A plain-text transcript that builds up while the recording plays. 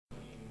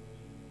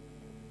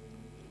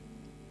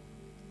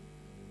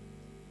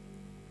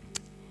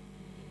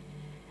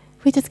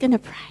We're just going to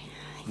pray.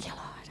 Thank you,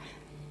 Lord.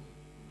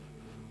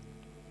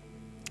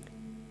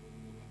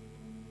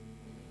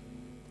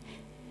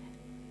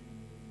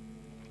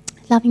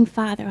 Loving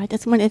Father, I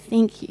just want to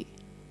thank you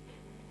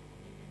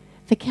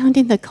for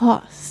counting the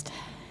cost,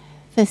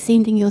 for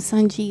sending your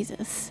Son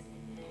Jesus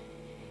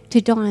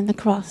to die on the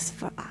cross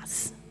for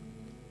us.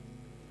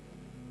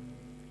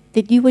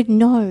 That you would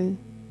know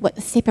what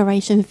the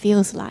separation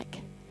feels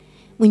like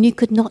when you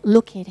could not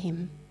look at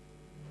him,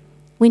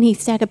 when he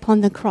sat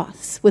upon the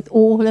cross with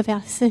all of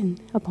our sin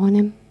upon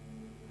him.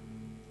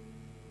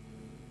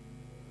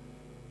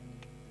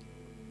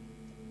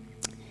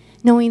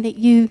 Knowing that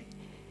you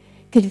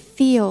could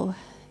feel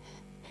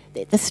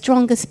the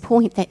strongest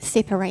point, that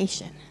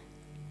separation,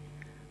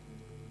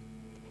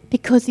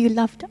 because you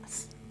loved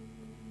us.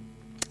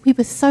 We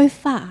were so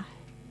far,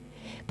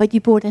 but you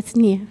brought us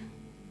near.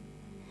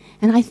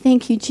 And I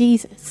thank you,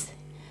 Jesus,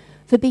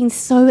 for being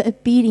so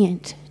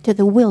obedient to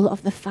the will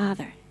of the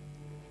Father,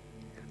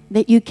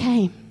 that you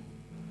came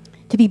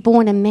to be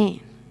born a man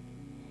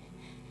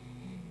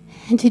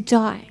and to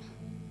die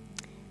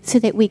so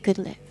that we could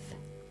live,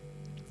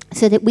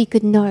 so that we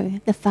could know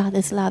the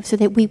Father's love, so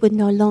that we would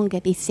no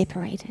longer be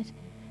separated.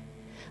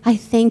 I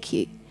thank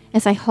you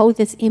as I hold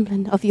this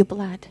emblem of your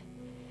blood,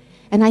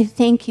 and I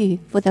thank you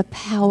for the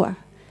power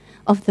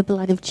of the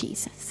blood of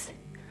Jesus.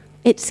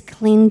 It's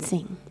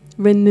cleansing,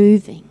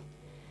 removing,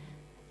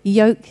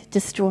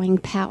 yoke-destroying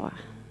power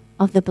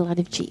of the blood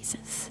of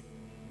Jesus.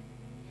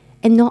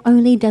 And not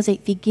only does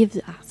it forgive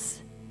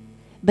us,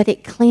 but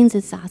it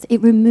cleanses us.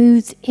 It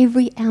removes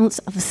every ounce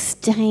of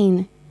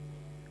stain,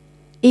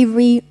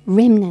 every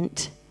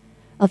remnant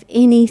of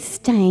any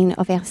stain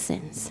of our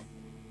sins.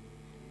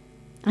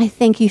 I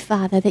thank you,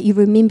 Father, that you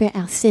remember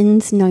our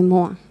sins no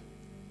more.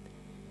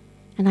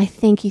 And I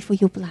thank you for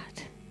your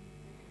blood.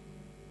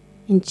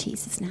 In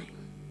Jesus' name.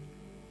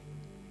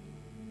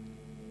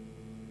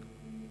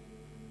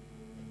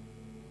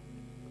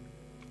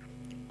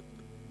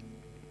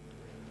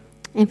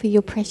 And for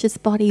your precious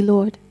body,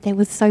 Lord, that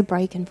was so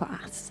broken for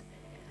us.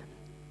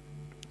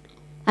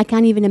 I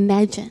can't even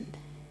imagine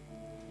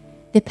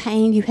the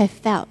pain you have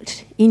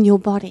felt in your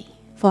body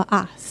for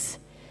us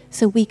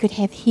so we could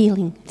have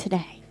healing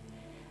today.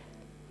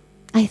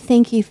 I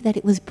thank you that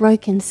it was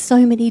broken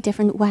so many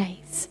different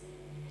ways,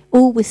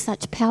 all with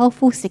such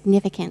powerful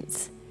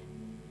significance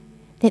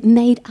that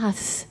made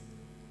us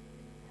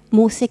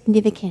more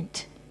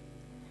significant,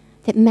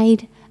 that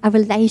made a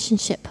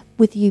relationship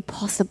with you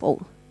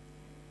possible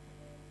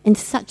in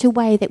such a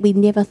way that we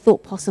never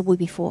thought possible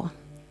before.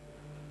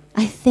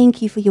 I thank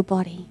you for your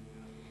body,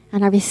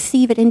 and I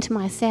receive it into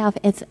myself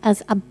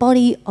as a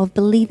body of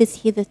believers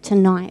here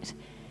tonight.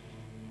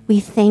 We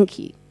thank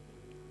you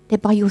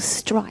that by your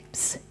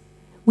stripes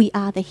we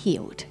are the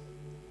healed.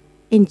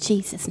 In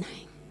Jesus' name.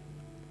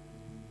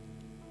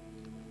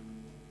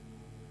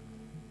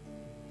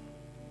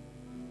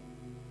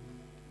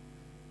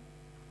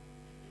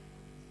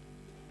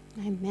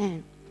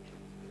 Amen.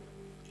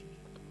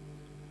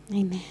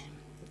 Amen.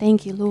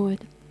 Thank you,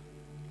 Lord.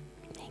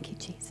 Thank you,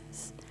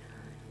 Jesus.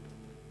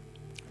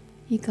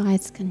 You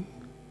guys can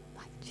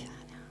watch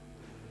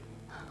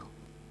now.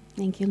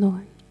 Thank you,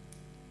 Lord.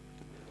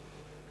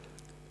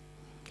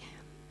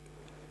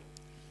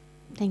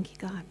 Thank you,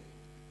 God.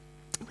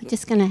 We're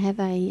just going to have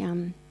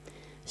a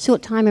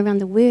short time around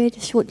the Word,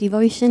 a short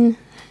devotion.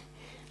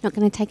 Not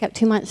going to take up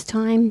too much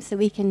time so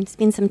we can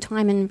spend some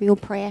time in real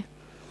prayer.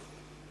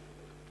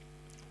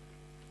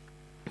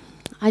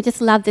 I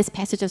just love this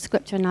passage of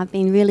Scripture, and I've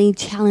been really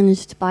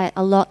challenged by it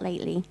a lot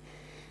lately.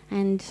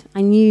 And I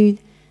knew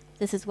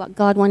this is what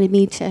God wanted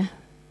me to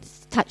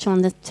touch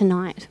on this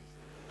tonight.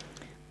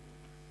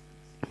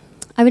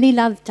 I really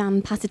loved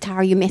Pastor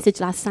Tara, your message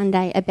last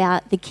Sunday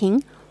about the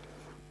king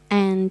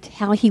and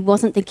how he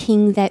wasn't the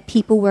king that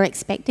people were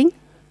expecting,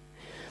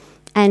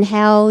 and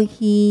how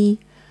he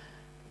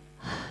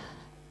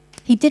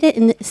did it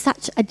in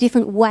such a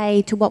different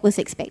way to what was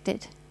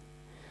expected.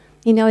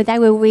 You know, they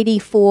were ready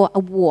for a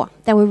war.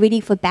 They were ready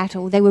for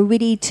battle. They were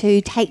ready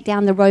to take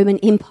down the Roman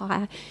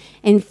Empire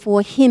and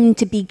for him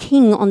to be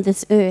king on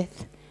this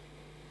earth,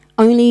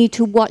 only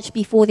to watch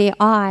before their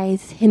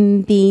eyes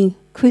him being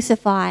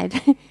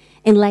crucified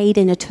and laid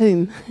in a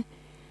tomb.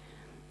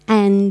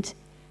 And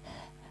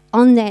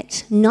on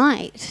that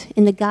night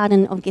in the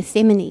Garden of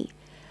Gethsemane,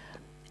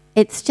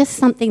 it's just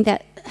something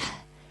that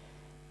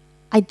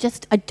I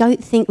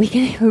don't think we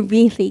can ever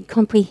really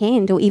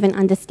comprehend or even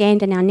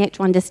understand in our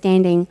natural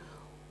understanding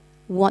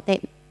what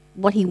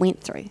he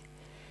went through.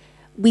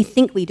 We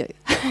think we do.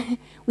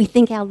 We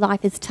think our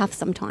life is tough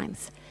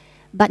sometimes,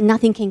 but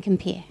nothing can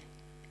compare.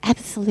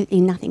 Absolutely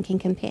nothing can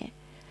compare.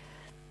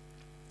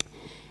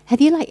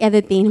 Have you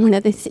ever been in one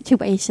of those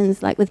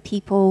situations with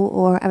people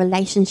or a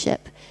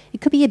relationship?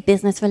 It could be a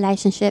business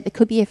relationship, it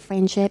could be a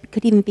friendship, it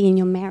could even be in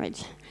your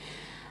marriage,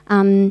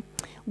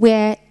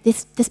 where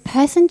this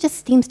person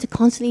just seems to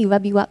constantly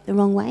rub you up the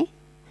wrong way,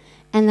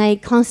 and they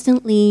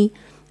constantly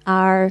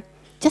are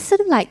just sort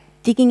of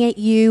digging at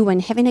you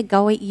and having a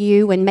go at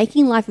you and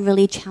making life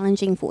really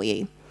challenging for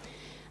you.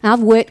 And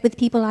I've worked with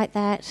people like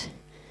that.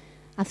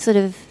 I've sort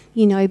of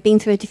been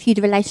through a few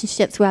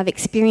relationships where I've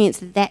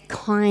experienced that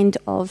kind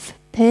of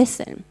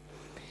person.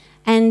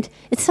 And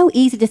it's so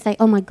easy to say,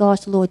 oh my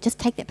gosh, Lord, just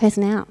take that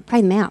person out,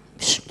 pray them out,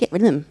 get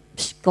rid of them,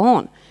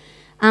 gone.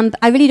 But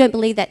I really don't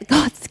believe that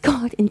God's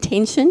got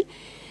intention.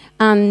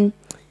 When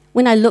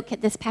I look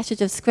at this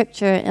passage of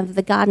Scripture of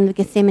the Garden of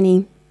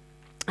Gethsemane,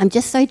 I'm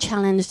just so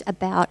challenged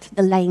about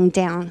the laying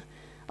down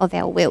of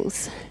our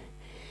wills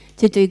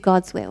to do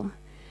God's will.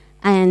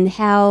 And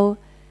how,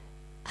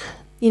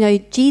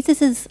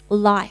 Jesus'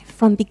 life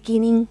from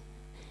beginning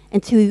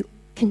and to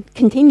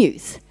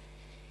continues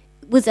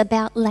was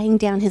about laying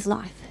down his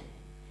life.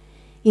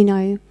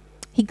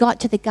 He got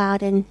to the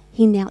garden,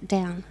 he knelt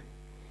down.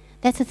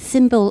 That's a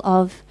symbol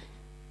of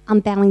I'm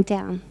bowing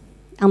down,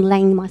 I'm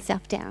laying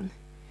myself down.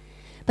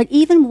 But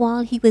even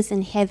while he was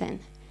in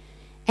heaven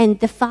and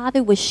the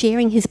Father was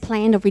sharing his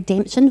plan of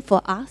redemption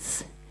for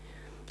us,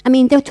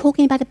 they were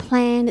talking about a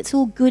plan, it's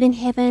all good in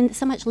heaven,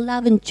 so much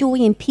love and joy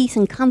and peace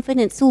and comfort,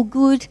 and it's all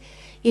good,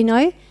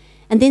 And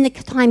then the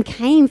time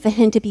came for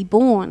him to be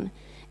born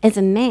as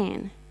a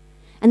man.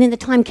 And then the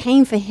time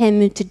came for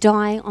him to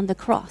die on the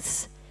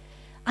cross.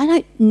 I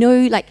don't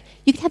know,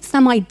 you could have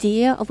some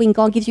idea of when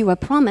God gives you a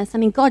promise.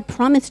 God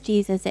promised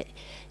Jesus that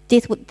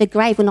the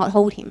grave would not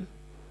hold him,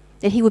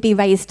 that he would be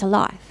raised to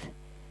life.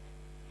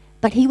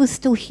 But he was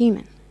still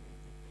human.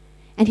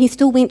 And he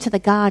still went to the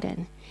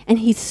garden. And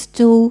he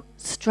still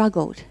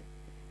struggled,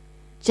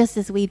 just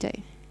as we do.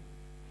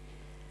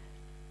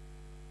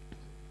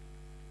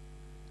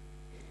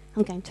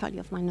 I'm going totally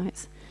off my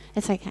notes.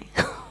 It's okay.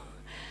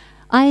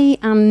 I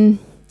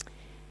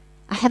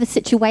have a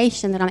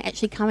situation that I'm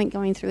actually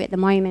going through at the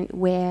moment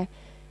where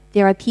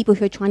there are people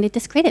who are trying to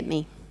discredit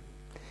me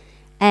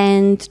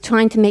and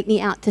trying to make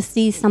me out to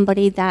see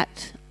somebody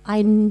that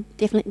I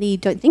definitely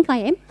don't think I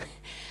am.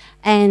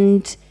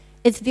 And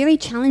it's very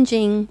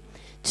challenging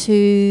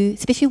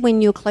especially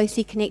when you're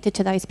closely connected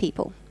to those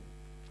people.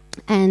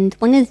 And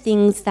one of the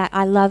things that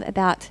I love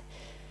about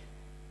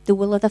the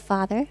will of the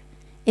Father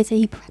is that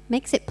he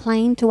makes it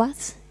plain to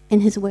us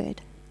in his word.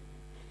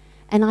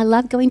 And I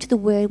love going to the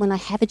Word when I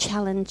have a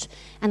challenge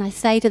and I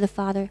say to the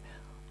Father,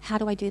 how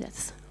do I do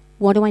this?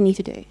 What do I need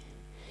to do?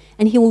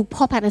 And he will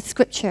pop out a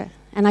scripture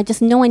and I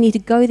just know I need to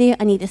go there,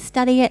 I need to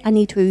study it, I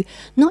need to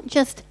not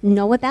just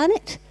know about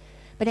it,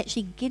 but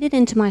actually get it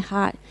into my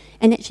heart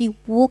and actually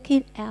walk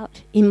it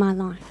out in my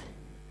life.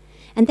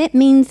 And that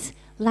means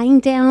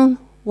laying down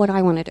what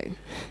I want to do.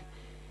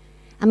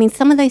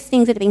 Some of those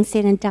things that have been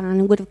said and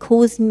done would have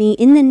caused me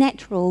in the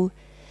natural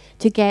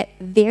to get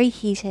very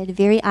heated,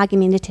 very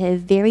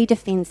argumentative, very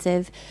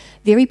defensive,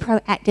 very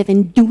proactive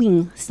in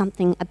doing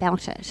something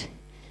about it.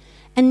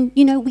 And,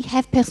 we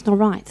have personal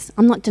rights.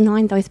 I'm not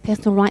denying those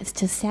personal rights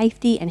to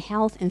safety and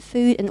health and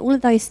food and all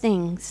of those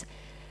things.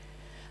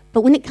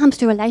 But when it comes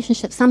to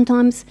relationships,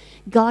 sometimes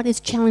God is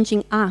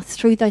challenging us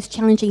through those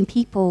challenging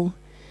people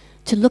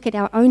to look at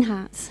our own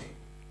hearts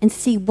and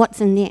see what's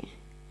in there.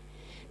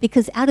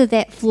 Because out of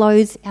that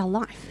flows our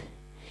life.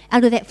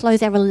 Out of that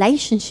flows our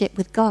relationship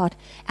with God.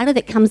 Out of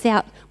that comes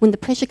out, when the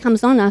pressure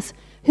comes on us,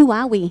 who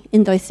are we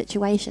in those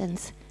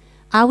situations?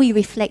 Are we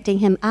reflecting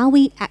him? Are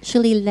we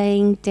actually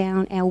laying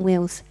down our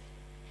wills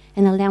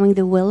and allowing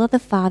the will of the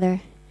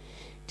Father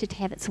to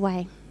have its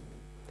way?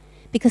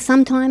 Because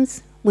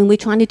sometimes when we're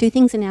trying to do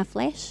things in our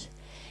flesh,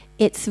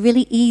 it's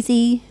really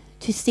easy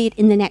to see it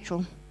in the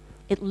natural.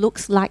 It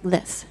looks like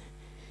this.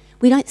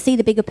 We don't see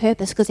the bigger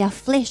purpose because our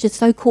flesh is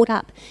so caught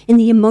up in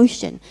the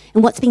emotion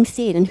and what's being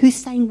said and who's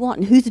saying what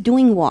and who's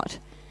doing what.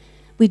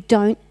 We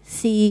don't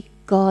see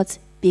God's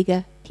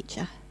bigger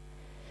picture.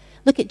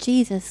 Look at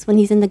Jesus when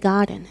he's in the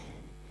garden.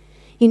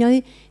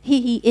 Here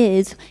he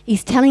is.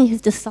 He's telling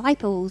his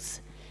disciples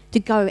to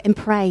go and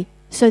pray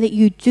so that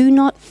you do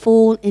not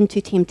fall into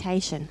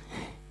temptation.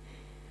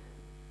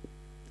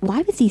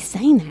 Why was he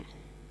saying that?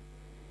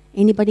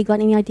 Anybody got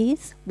any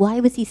ideas? Why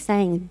was he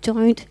saying,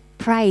 don't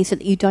pray so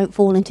that you don't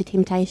fall into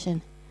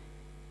temptation?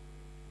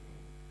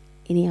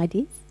 Any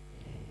ideas?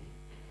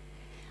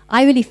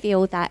 I really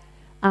feel that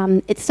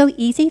it's so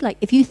easy.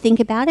 If you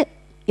think about it,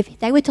 if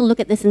they were to look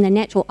at this in the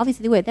natural,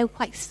 obviously they were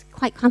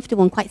quite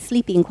comfortable and quite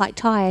sleepy and quite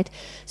tired,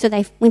 so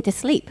they went to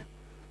sleep.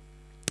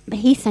 But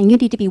he's saying you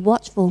need to be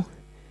watchful,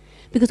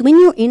 because when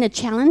you're in a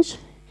challenge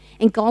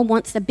and God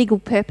wants a bigger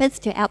purpose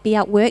to be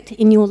outworked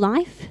in your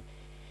life,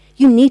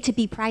 you need to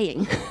be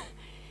praying.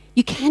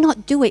 You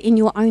cannot do it in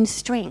your own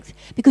strength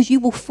because you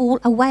will fall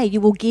away.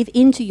 You will give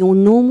in to your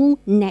normal,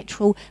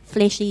 natural,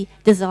 fleshy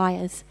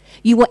desires.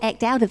 You will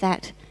act out of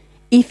that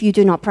if you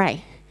do not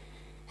pray.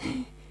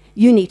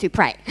 You need to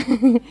pray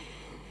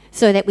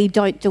so that we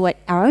don't do it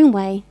our own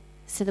way,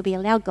 so that we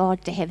allow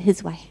God to have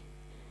his way.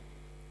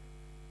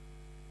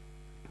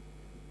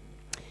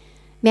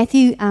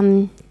 Matthew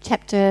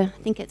chapter,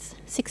 I think it's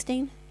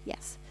 16,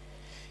 yes.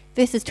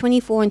 Verses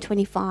 24 and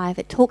 25,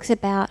 it talks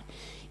about,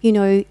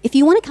 if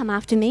you want to come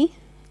after me,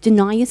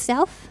 deny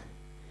yourself,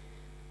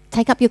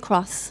 take up your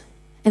cross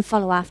and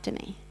follow after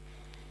me.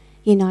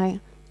 It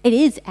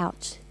is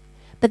ouch.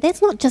 But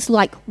that's not just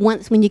like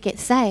once when you get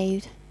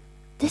saved.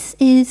 This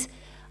is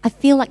I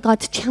feel like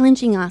God's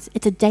challenging us.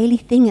 It's a daily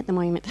thing at the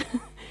moment.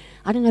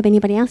 I don't know about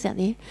anybody else out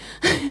there,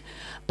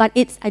 but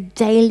it's a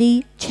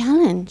daily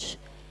challenge.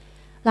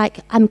 Like,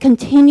 I'm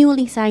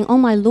continually saying, oh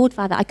my Lord,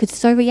 Father, I could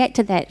so react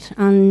to that.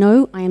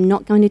 No, I am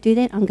not going to do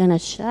that. I'm going to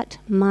shut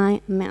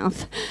my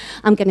mouth.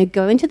 I'm going to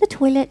go into the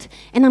toilet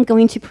and I'm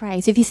going to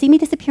pray. So if you see me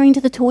disappearing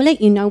to the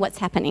toilet, you know what's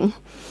happening.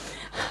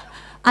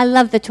 I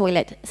love the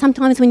toilet.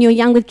 Sometimes when you're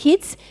young with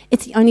kids,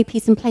 it's the only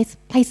place of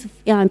peace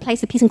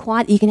and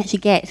quiet that you can actually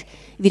get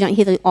if you don't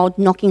hear the odd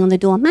knocking on the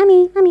door,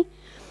 Mummy, Mummy.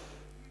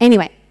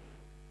 Anyway,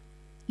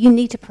 you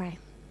need to pray.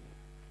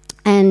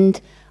 And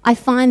I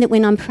find that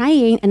when I'm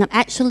praying and I'm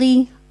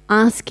actually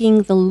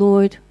asking the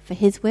Lord for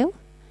his will,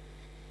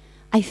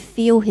 I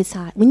feel his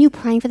heart. When you're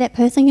praying for that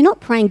person, you're not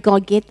praying,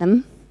 God, get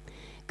them,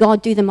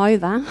 God, do them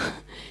over,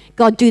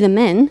 God, do them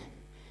in.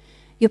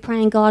 You're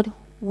praying, God,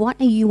 what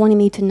are you wanting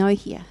me to know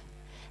here?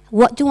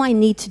 What do I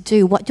need to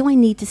do? What do I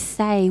need to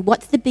say?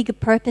 What's the bigger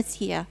purpose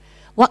here?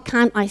 What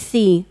can't I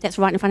see that's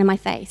right in front of my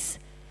face?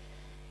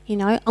 You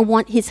know, I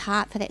want his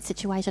heart for that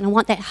situation. I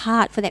want that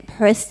heart for that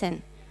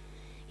person,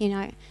 you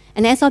know.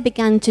 And as I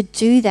began to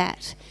do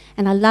that,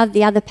 and I love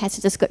the other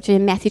passage of scripture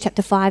in Matthew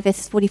chapter 5,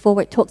 verse 44,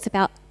 where it talks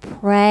about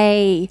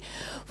pray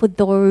for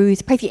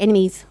your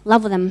enemies,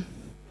 love them.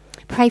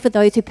 Pray for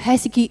those who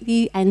persecute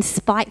you and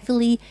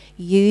spitefully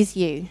use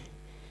you.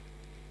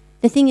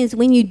 The thing is,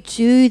 when you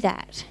do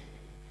that,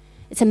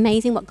 it's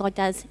amazing what God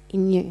does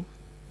in you.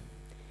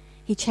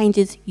 He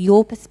changes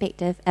your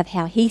perspective of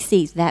how he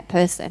sees that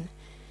person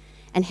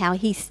and how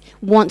he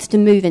wants to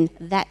move in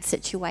that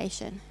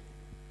situation.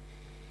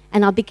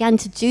 And I began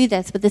to do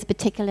this with these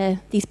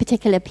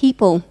particular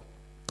people.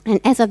 And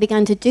as I've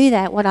begun to do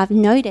that, what I've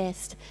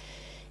noticed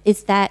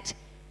is that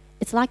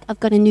it's like I've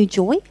got a new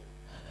joy.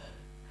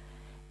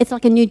 It's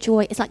like a new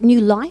joy. It's like new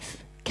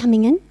life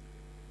coming in.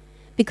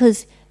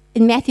 Because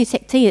in Matthew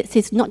 16, it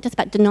says not just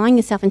about denying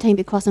yourself and taking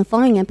your cross and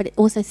following him, but it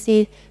also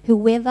says,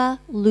 whoever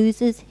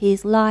loses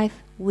his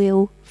life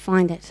will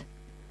find it.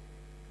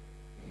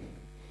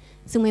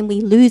 So when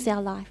we lose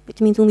our life, which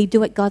means when we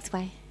do it God's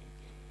way,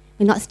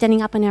 we're not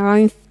standing up on our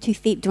own 2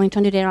 feet, trying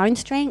to do our own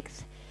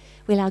strength,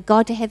 we allow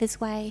God to have his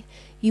way,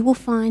 you will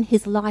find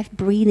his life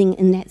breathing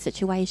in that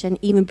situation,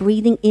 even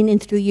breathing in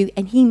and through you,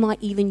 and he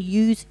might even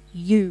use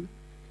you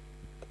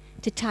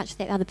to touch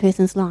that other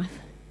person's life,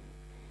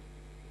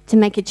 to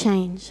make a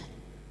change.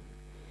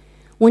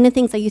 One of the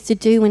things I used to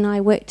do when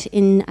I worked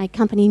in a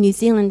company in New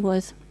Zealand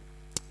was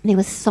there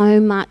was so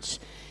much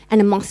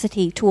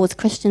animosity towards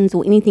Christians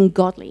or anything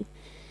godly.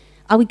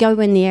 I would go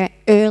in there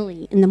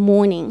early in the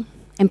morning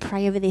and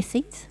pray over their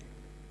seats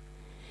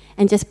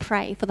and just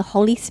pray for the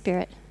Holy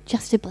Spirit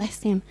just to bless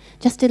them,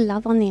 just to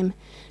love on them,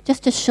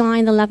 just to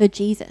shine the love of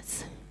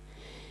Jesus.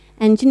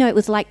 And, you know, it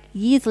was like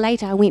years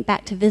later I went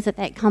back to visit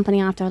that company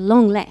after I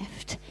long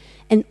left,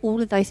 and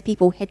all of those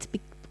people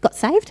got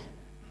saved.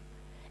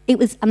 It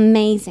was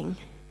amazing.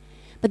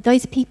 But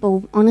those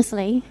people,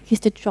 honestly,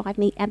 used to drive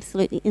me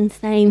absolutely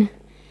insane.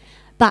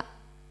 But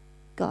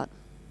God,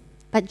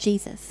 but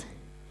Jesus.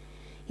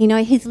 You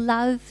know, his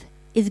love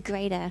is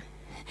greater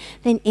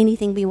than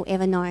anything we will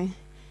ever know.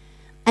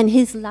 And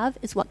his love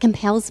is what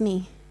compels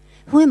me.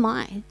 Who am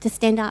I to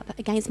stand up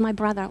against my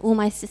brother or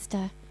my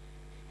sister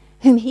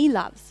whom he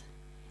loves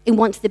and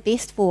wants the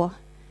best for,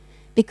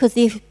 because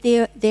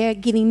they're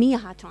giving me a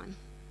hard time?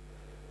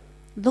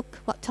 Look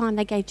what time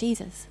they gave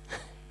Jesus.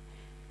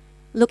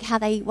 Look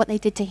what they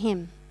did to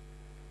him.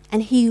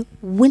 And he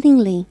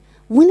willingly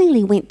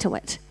went to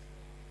it,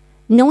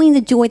 knowing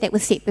the joy that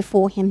was set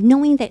before him,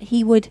 knowing that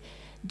he would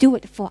do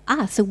it for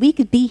us so we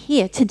could be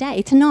here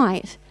today,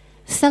 tonight,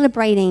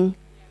 celebrating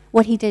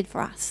what he did for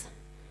us.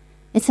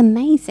 It's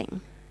amazing.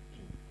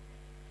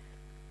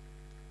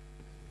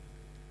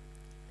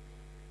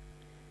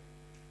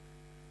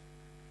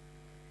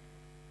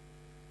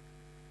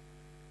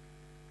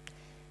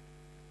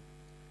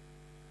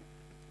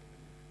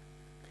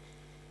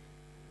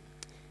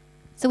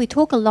 So we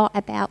talk a lot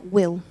about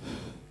will,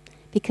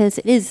 because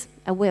it is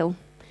a will.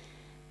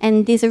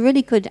 And there's a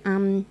really good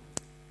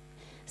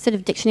sort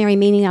of dictionary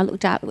meaning I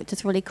looked up, which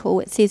is really cool.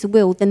 It says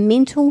will, the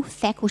mental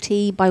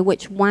faculty by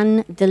which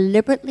one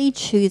deliberately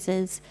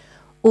chooses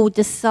or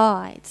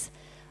decides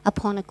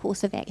upon a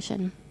course of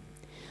action.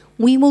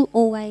 We will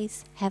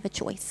always have a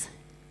choice.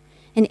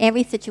 In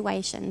every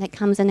situation that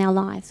comes in our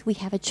lives, we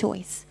have a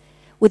choice,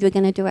 whether we're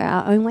going to do it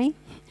our own way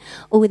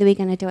or whether we're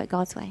going to do it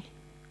God's way.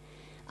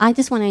 I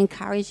just want to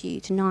encourage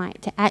you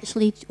tonight to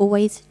actually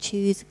always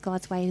choose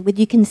God's way, whether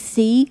you can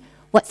see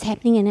what's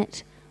happening in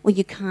it or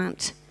you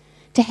can't.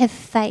 To have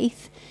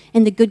faith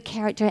in the good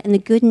character and the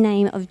good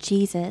name of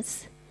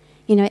Jesus.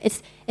 You know,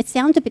 it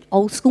sounds a bit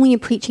old school when you're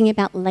preaching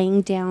about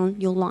laying down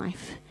your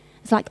life.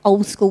 It's like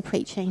old school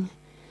preaching.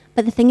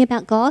 But the thing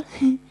about God,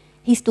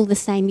 he's still the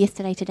same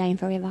yesterday, today, and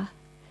forever.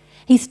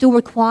 He still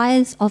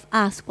requires of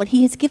us what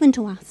he has given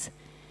to us.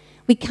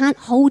 We can't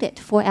hold it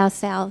for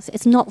ourselves.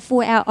 It's not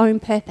for our own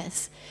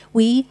purpose.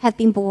 We have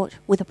been bought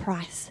with a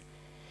price.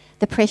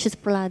 The precious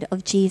blood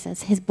of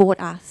Jesus has bought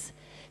us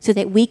so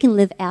that we can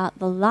live out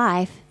the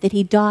life that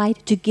he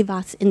died to give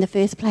us in the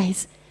first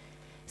place.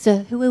 So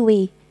who are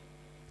we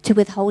to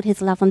withhold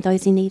his love from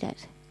those who need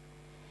it?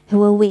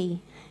 Who are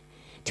we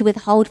to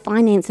withhold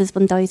finances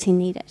from those who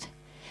need it?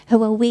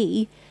 Who are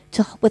we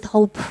to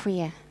withhold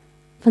prayer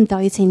from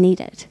those who need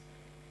it?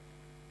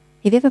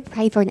 Have you ever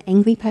prayed for an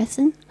angry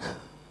person?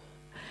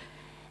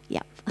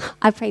 Yeah,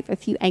 I've prayed for a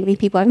few angry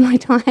people over my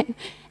time.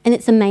 And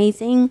it's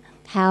amazing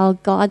how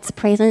God's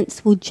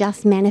presence will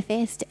just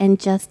manifest and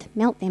just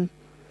melt them.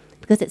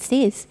 Because it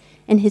says,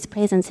 in his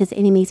presence, his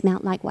enemies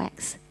melt like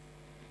wax.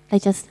 They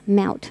just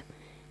melt.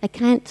 They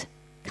can't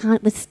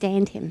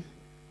withstand him.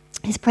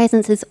 His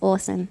presence is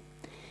awesome.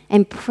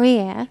 And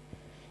prayer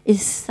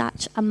is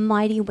such a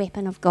mighty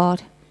weapon of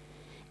God.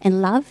 And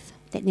love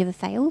that never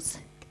fails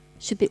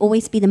should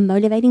always be the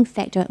motivating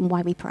factor in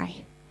why we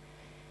pray.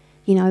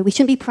 You know, we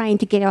shouldn't be praying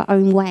to get our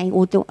own way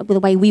or the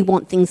way we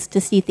want things,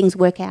 to see things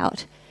work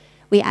out.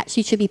 We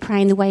actually should be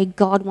praying the way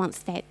God wants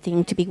that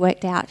thing to be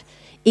worked out,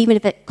 even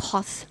if it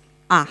costs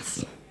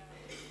us.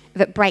 If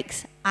it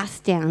breaks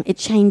us down, it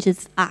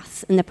changes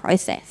us in the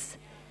process.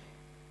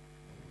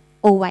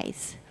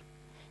 Always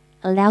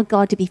allow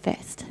God to be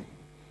first.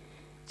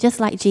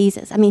 Just like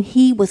Jesus. I mean,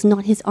 he was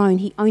not his own.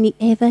 He only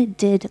ever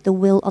did the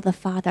will of the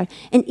Father.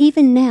 And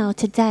even now,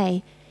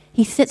 today,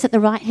 he sits at the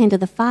right hand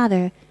of the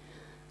Father.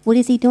 What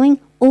is he doing?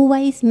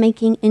 Always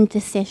making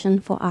intercession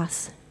for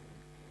us.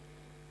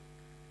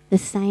 The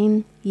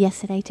same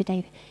yesterday,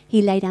 today.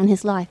 He laid down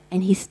his life,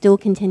 and he's still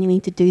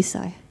continuing to do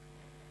so.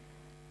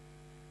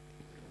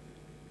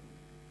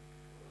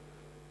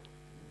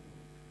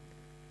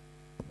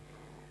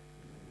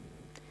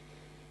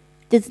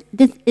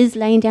 Is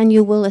laying down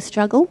your will a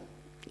struggle?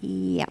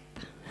 Yep,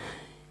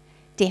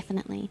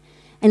 definitely.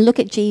 And look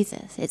at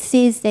Jesus. It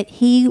says that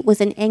he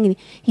was an agony.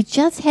 He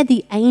just had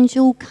the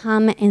angel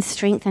come and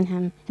strengthen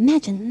him.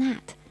 Imagine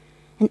that.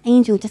 An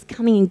angel just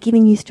coming and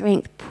giving you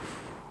strength.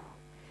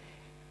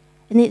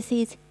 And it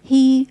says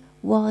he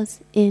was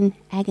in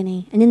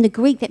agony. And in the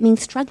Greek, that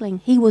means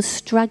struggling. He was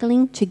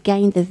struggling to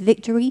gain the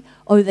victory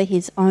over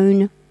his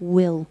own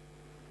will.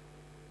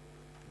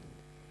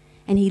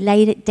 And he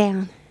laid it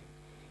down.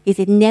 He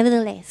said,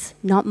 nevertheless,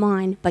 not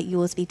mine, but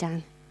yours be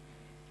done.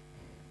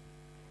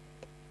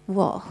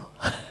 Whoa.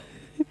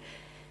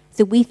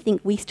 So we think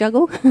we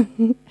struggle,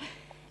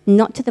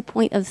 not to the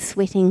point of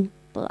sweating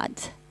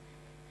blood.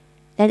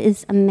 That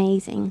is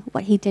amazing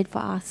what he did for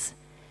us.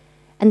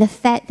 And the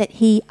fact that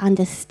he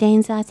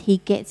understands us, he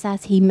gets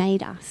us, he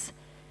made us.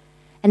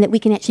 And that we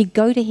can actually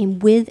go to him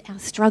with our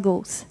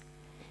struggles,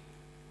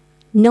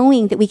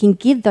 knowing that we can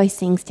give those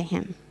things to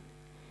him.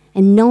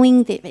 And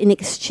knowing that in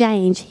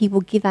exchange, he will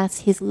give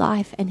us his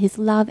life and his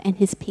love and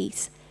his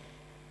peace.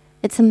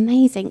 It's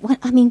amazing.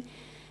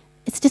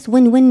 It's just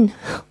win-win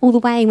all the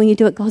way when you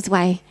do it God's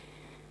way.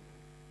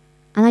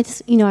 And I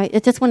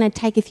just want to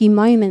take a few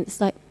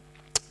moments.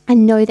 I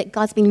know that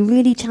God's been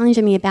really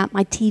challenging me about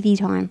my TV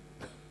time.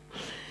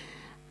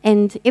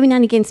 And every now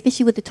and again,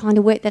 especially with the kind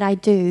of work that I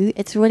do,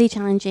 it's really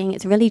challenging,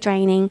 it's really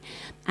draining.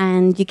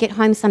 And you get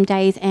home some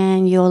days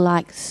and you're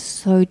like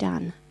so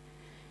done.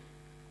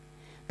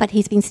 But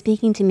he's been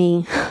speaking to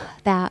me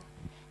about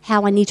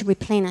how I need to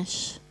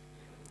replenish.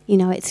 You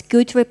know, it's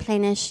good to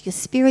replenish your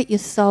spirit, your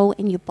soul,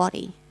 and your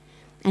body.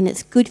 And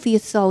it's good for your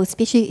soul,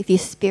 especially if your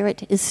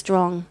spirit is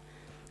strong.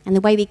 And the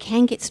way we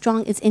can get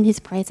strong is in his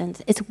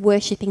presence. It's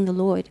worshiping the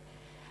Lord.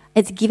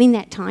 It's giving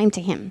that time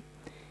to him.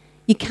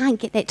 You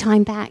can't get that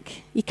time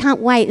back. You can't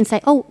wait and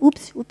say, oh,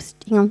 oops,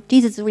 hang on,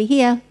 Jesus is already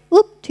here.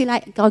 Whoop, too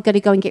late, I've got to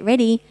go and get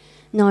ready.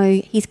 No,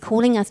 he's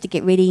calling us to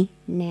get ready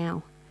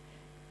now.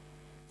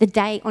 The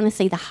day,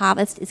 honestly, the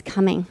harvest is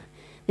coming.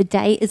 The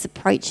day is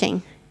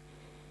approaching.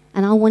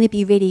 And I want to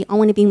be ready. I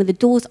want to be with the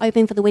doors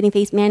open for the wedding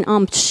feast. Man,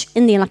 I'm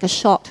in there like a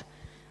shot.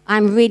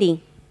 I'm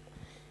ready.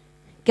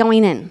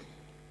 Going in.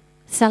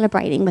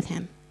 Celebrating with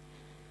him.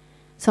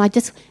 So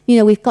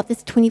we've got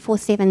this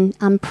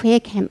 24/7 prayer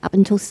camp up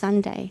until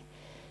Sunday.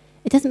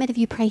 It doesn't matter if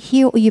you pray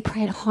here or you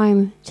pray at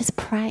home. Just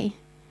pray.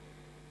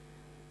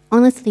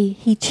 Honestly,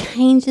 he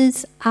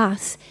changes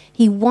us.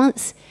 He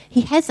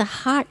has a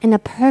heart and a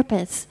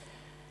purpose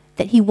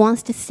that he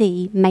wants to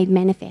see made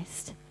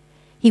manifest.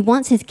 He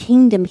wants his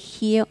kingdom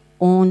here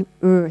on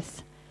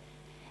earth.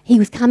 He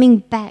was coming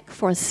back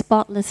for a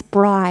spotless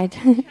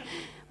bride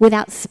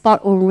without spot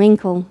or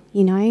wrinkle,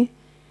 you know.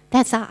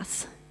 That's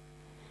us.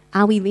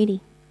 Are we ready?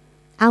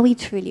 Are we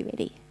truly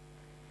ready?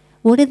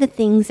 What are the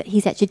things that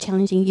he's actually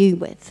challenging you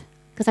with?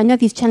 Because I know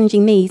if he's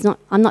challenging me,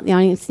 I'm not the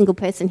only single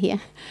person here.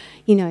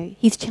 You know,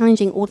 he's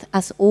challenging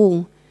us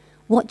all.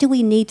 What do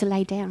we need to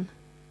lay down?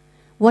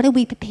 What are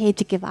we prepared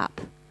to give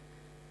up?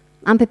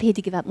 I'm prepared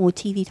to give up more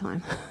TV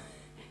time.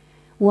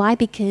 Why?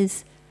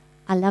 Because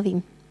I love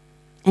him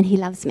and he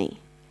loves me.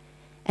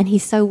 And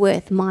he's so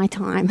worth my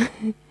time.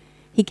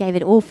 He gave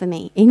it all for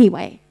me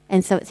anyway.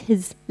 And so it's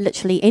his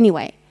literally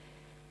anyway.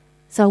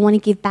 So I want to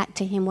give back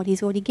to him what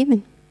he's already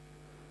given.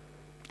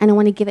 And I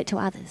want to give it to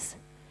others.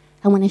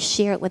 I want to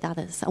share it with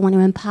others. I want to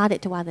impart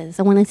it to others.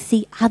 I want to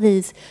see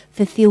others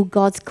fulfill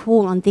God's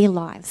call on their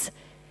lives.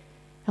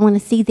 I want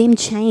to see them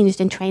changed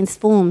and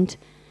transformed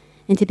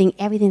into being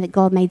everything that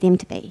God made them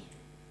to be.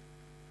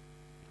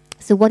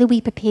 So what are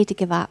we prepared to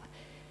give up?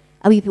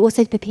 Are we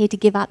also prepared to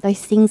give up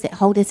those things that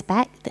hold us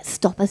back, that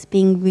stop us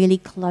being really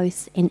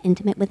close and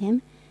intimate with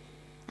him?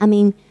 I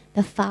mean,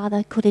 the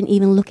Father couldn't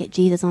even look at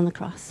Jesus on the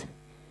cross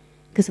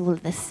because of all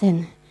of the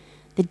sin.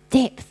 The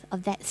depth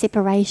of that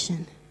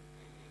separation,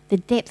 the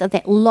depth of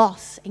that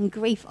loss and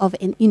grief of,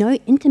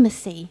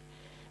 intimacy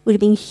would have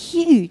been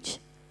huge.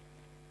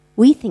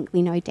 We think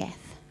we know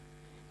death.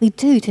 We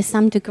do to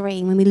some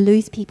degree when we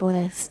lose people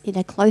that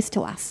are close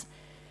to us.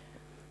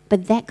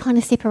 But that kind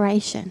of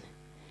separation,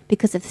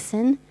 because of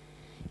sin,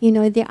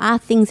 there are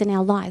things in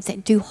our lives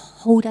that do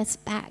hold us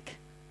back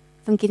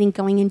from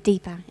going in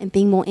deeper and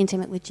being more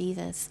intimate with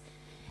Jesus.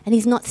 And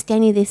he's not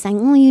standing there saying,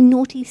 oh, you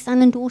naughty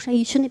son and daughter,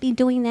 you shouldn't be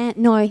doing that.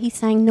 No, he's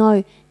saying,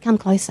 no, come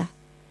closer.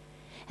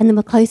 And the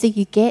more closer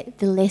you get,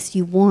 the less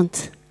you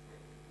want.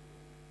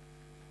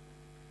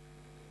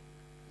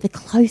 The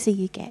closer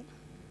you get,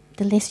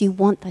 the less you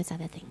want those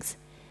other things.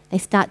 They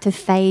start to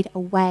fade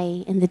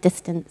away in the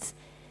distance,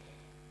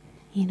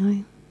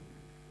 Can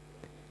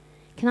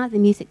I have the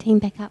music team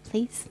back up,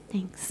 please?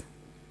 Thanks.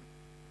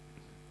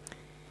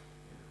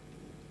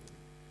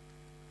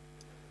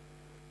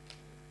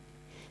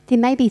 There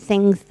may be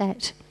things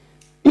that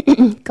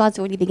God's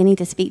already beginning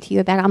to speak to you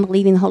about. I'm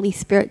believing the Holy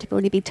Spirit to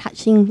already be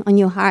touching on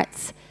your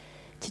hearts,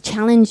 to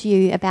challenge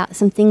you about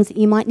some things that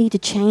you might need to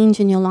change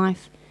in your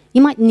life.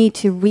 You might need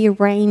to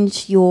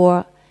rearrange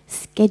your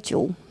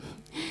schedule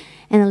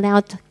and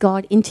allow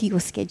God into your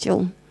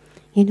schedule.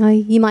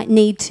 You might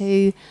need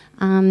to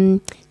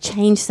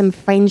change some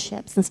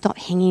friendships and stop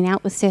hanging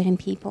out with certain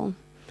people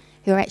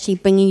who are actually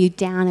bringing you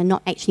down and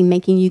not actually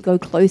making you go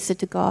closer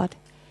to God.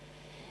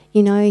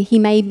 He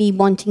may be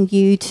wanting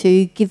you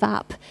to give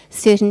up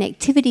certain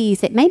activities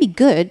that may be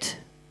good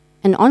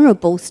and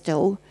honourable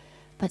still,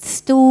 but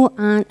still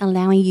aren't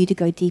allowing you to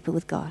go deeper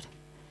with God.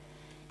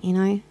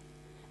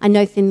 I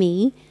know for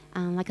me,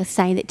 like I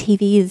say, that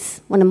TV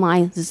is one of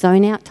my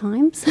zone-out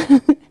times.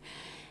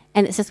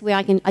 And it's just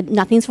where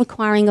nothing's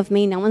requiring of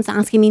me, no one's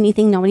asking me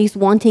anything, nobody's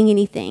wanting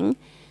anything.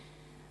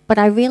 But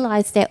I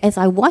realised that as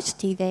I watch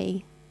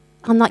TV,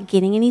 I'm not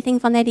getting anything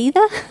from that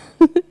either.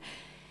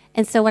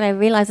 And so what I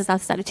realised is I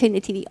started turning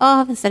the TV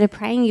off and started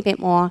praying a bit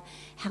more,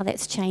 how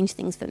that's changed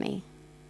things for me.